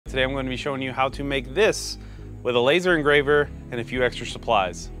Today I'm going to be showing you how to make this with a laser engraver and a few extra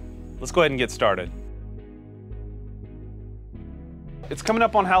supplies. Let's go ahead and get started. It's coming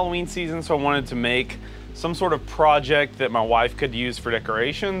up on Halloween season, so I wanted to make some sort of project that my wife could use for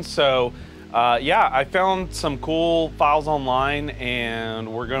decoration. So yeah, I found some cool files online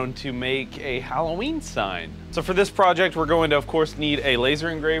and we're going to make a Halloween sign. So for this project, we're going to, of course, need a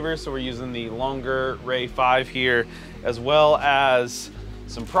laser engraver. So we're using the longer Ray5 here, as well as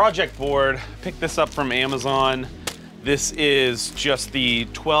some project board. Picked this up from Amazon. This is just the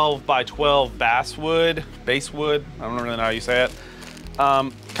 12 by 12 basswood, basswood, I don't really know how you say it.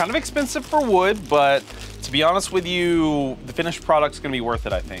 Kind of expensive for wood, but to be honest with you, the finished product's gonna be worth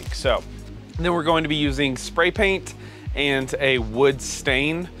it, I think. So then we're going to be using spray paint and a wood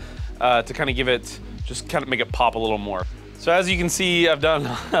stain to kind of give it, just kind of make it pop a little more. So as you can see, I've done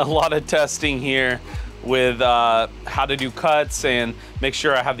a lot of testing here with how to do cuts and make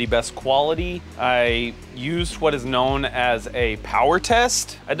sure I have the best quality. I used what is known as a power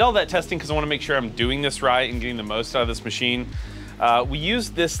test. I did all that testing because I want to make sure I'm doing this right and getting the most out of this machine. We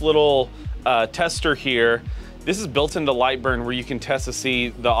used this little tester here. This is built into Lightburn where you can test to see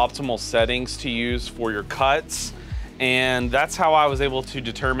the optimal settings to use for your cuts. And that's how I was able to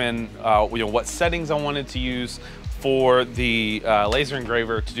determine what settings I wanted to use for the laser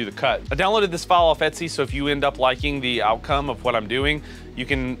engraver to do the cut. I downloaded this file off Etsy, so if you end up liking the outcome of what I'm doing, you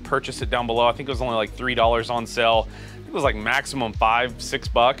can purchase it down below. I think it was only like $3 on sale. I think it was like maximum $5,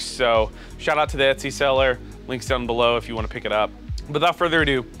 $6. So shout out to the Etsy seller. Links down below if you want to pick it up. Without further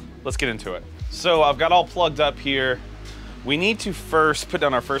ado, let's get into it. So I've got all plugged up here. We need to first put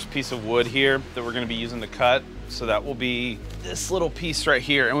down our first piece of wood here that we're going to be using to cut. So that will be this little piece right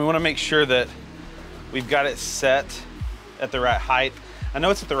here. And we want to make sure that we've got it set at the right height. I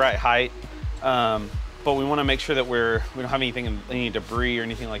know it's at the right height, but we want to make sure that we don't have any debris or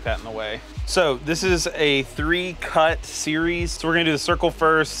anything like that in the way. So this is a 3-cut series. So we're gonna do the circle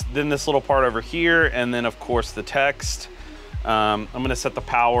first, then this little part over here, and then of course the text. I'm gonna set the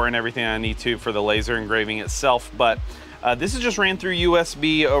power and everything I need to for the laser engraving itself, but this is just ran through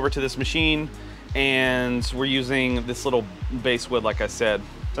USB over to this machine, and we're using this little base wood, like I said.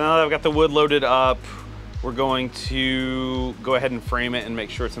 So now that I've got the wood loaded up, we're going to go ahead and frame it and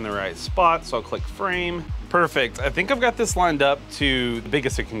make sure it's in the right spot. So I'll click frame. Perfect. I think I've got this lined up to the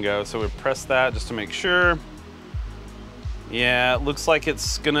biggest it can go. So we press that just to make sure. Yeah, it looks like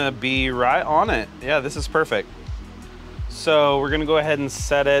it's gonna be right on it. Yeah, this is perfect. So we're gonna go ahead and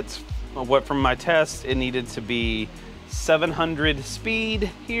set it. What from my test, it needed to be 700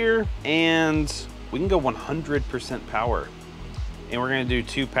 speed here, and we can go 100% power. And we're gonna do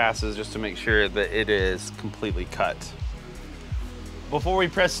 2 passes just to make sure that it is completely cut. Before we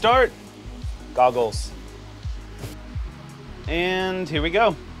press start, goggles. And here we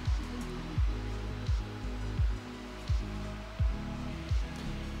go.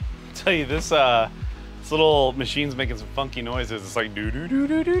 I'll tell you, this little machine's making some funky noises. It's like do do do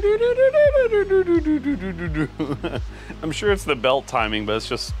do do do do do do do do do. I'm sure it's the belt timing, but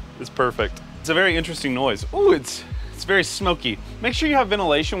it's perfect. It's a very interesting noise. Ooh, it's very smoky. Make sure you have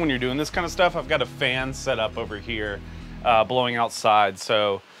ventilation when you're doing this kind of stuff. I've got a fan set up over here blowing outside,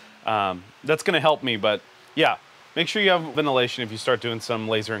 so that's gonna help me, but yeah, make sure you have ventilation if you start doing some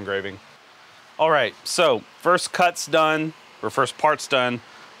laser engraving. All right, so first cut's done, or first part's done.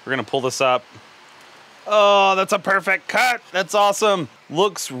 We're gonna pull this up. Oh, that's a perfect cut. That's awesome.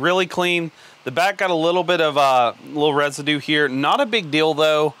 Looks really clean. The back got a little bit of little residue here. Not a big deal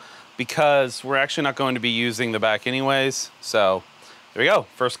though, because we're actually not going to be using the back anyways. So there we go,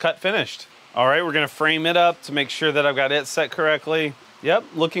 first cut finished. All right, we're gonna frame it up to make sure that I've got it set correctly. Yep,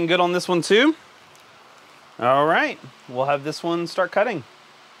 looking good on this one too. All right, we'll have this one start cutting.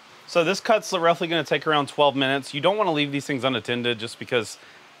 So this cut's roughly gonna take around 12 minutes. You don't wanna leave these things unattended just because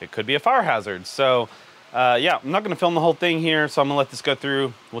it could be a fire hazard. So yeah, I'm not gonna film the whole thing here, so I'm gonna let this go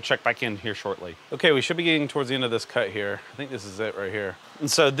through. We'll check back in here shortly. Okay, we should be getting towards the end of this cut here. I think this is it right here. And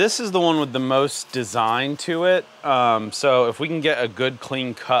so this is the one with the most design to it. So if we can get a good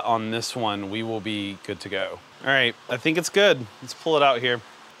clean cut on this one, we will be good to go. All right, I think it's good. Let's pull it out here.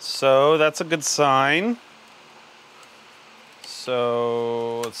 So that's a good sign.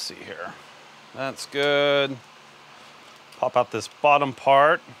 So let's see here. That's good. Pop out this bottom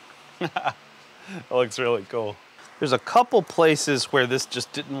part. That looks really cool. There's a couple places where this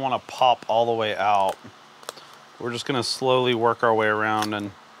just didn't want to pop all the way out. We're just gonna slowly work our way around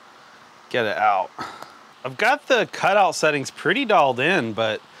and get it out. I've got the cutout settings pretty dialed in,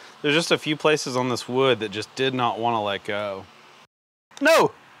 but there's just a few places on this wood that just did not want to let go.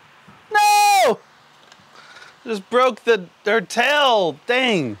 No! No! Just broke their tail,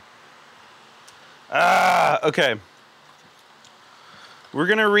 dang. Okay. We're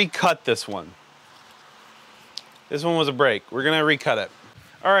gonna recut this one. This one was a break. We're gonna recut it.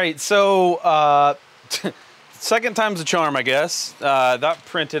 All right, so second time's a charm, I guess. That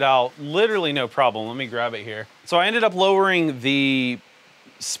printed out literally no problem. Let me grab it here. So I ended up lowering the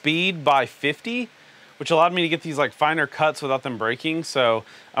speed by 50, which allowed me to get these like finer cuts without them breaking. So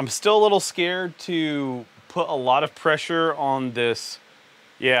I'm still a little scared to put a lot of pressure on this.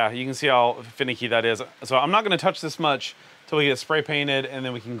 Yeah, you can see how finicky that is. So I'm not gonna touch this much till we get spray painted and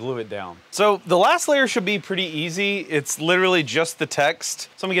then we can glue it down. So the last layer should be pretty easy. It's literally just the text.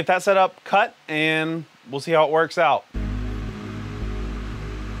 So I'm gonna get that set up, cut, and we'll see how it works out.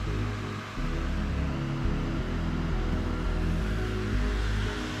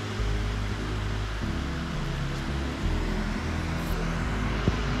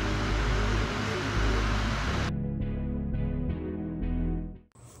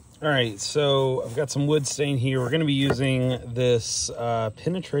 All right, so I've got some wood stain here. We're gonna be using this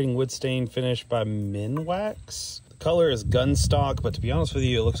penetrating wood stain finish by Minwax. The color is Gunstock, but to be honest with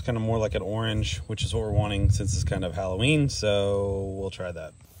you, it looks kind of more like an orange, which is what we're wanting since it's kind of Halloween, so we'll try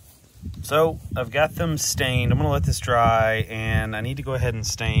that. So I've got them stained. I'm gonna let this dry, and I need to go ahead and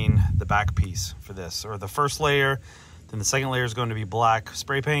stain the back piece for this, or the first layer, then the second layer is going to be black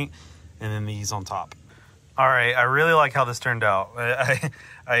spray paint, and then these on top. All right, I really like how this turned out.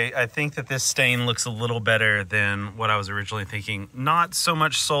 I think that this stain looks a little better than what I was originally thinking. Not so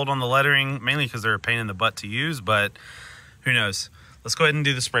much sold on the lettering, mainly because they're a pain in the butt to use, but who knows. Let's go ahead and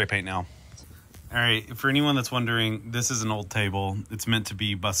do the spray paint now. All right, for anyone that's wondering, this is an old table. It's meant to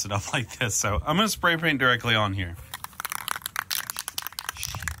be busted up like this, so I'm gonna spray paint directly on here.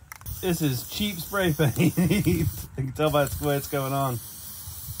 This is cheap spray paint. You can tell by the way it's going on.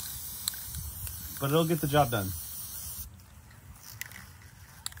 But it'll get the job done.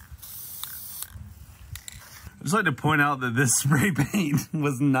 I'd just like to point out that this spray paint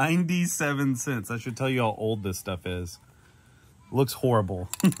was 97 cents. I should tell you how old this stuff is. It looks horrible,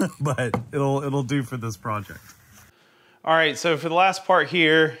 but it'll do for this project. All right, so for the last part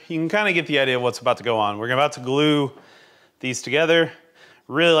here, you can kind of get the idea of what's about to go on. We're about to glue these together.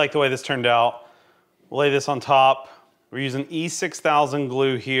 Really like the way this turned out. We'll lay this on top. We're using E6000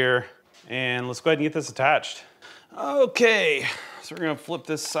 glue here. And let's go ahead and get this attached. Okay, so we're gonna flip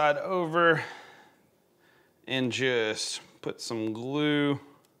this side over and just put some glue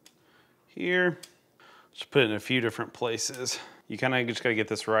here. Just put it in a few different places. You kind of just gotta get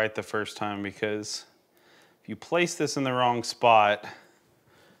this right the first time, because if you place this in the wrong spot,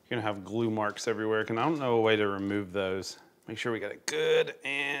 you're gonna have glue marks everywhere, and I don't know a way to remove those. Make sure we got it good,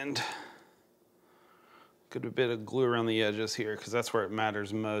 and good bit of glue around the edges here, because that's where it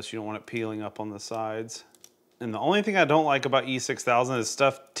matters most. You don't want it peeling up on the sides. And the only thing I don't like about E6000 is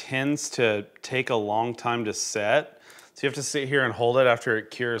stuff tends to take a long time to set. So you have to sit here and hold it after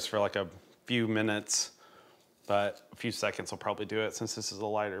it cures for like a few minutes, but a few seconds will probably do it since this is a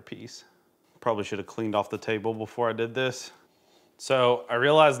lighter piece. Probably should have cleaned off the table before I did this. So I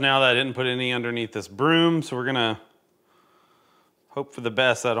realize now that I didn't put any underneath this broom, so we're gonna hope for the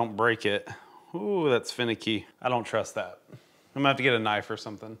best that I don't break it. Ooh, that's finicky. I don't trust that. I'm gonna have to get a knife or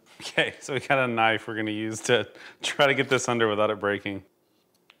something. Okay, so we got a knife we're gonna use to try to get this under without it breaking.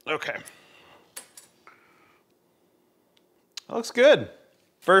 Okay. That looks good.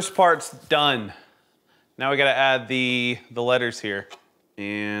 First part's done. Now we gotta add the letters here.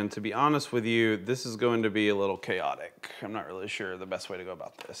 And to be honest with you, this is going to be a little chaotic. I'm not really sure the best way to go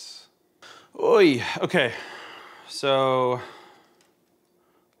about this. Oy, okay. So,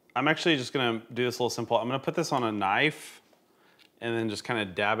 I'm actually just gonna do this a little simple. I'm gonna put this on a knife and then just kind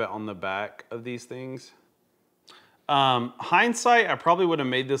of dab it on the back of these things. Hindsight, I probably would have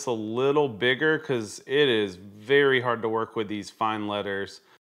made this a little bigger because it is very hard to work with these fine letters.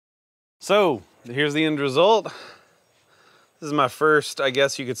 So here's the end result. This is my first, I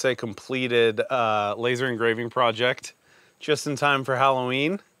guess you could say, completed laser engraving project just in time for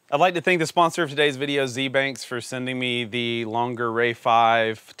Halloween. I'd like to thank the sponsor of today's video, Z-Banks, for sending me the longer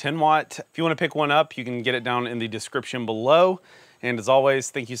Ray5 10W. If you want to pick one up, you can get it down in the description below. And as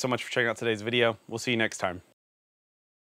always, thank you so much for checking out today's video. We'll see you next time.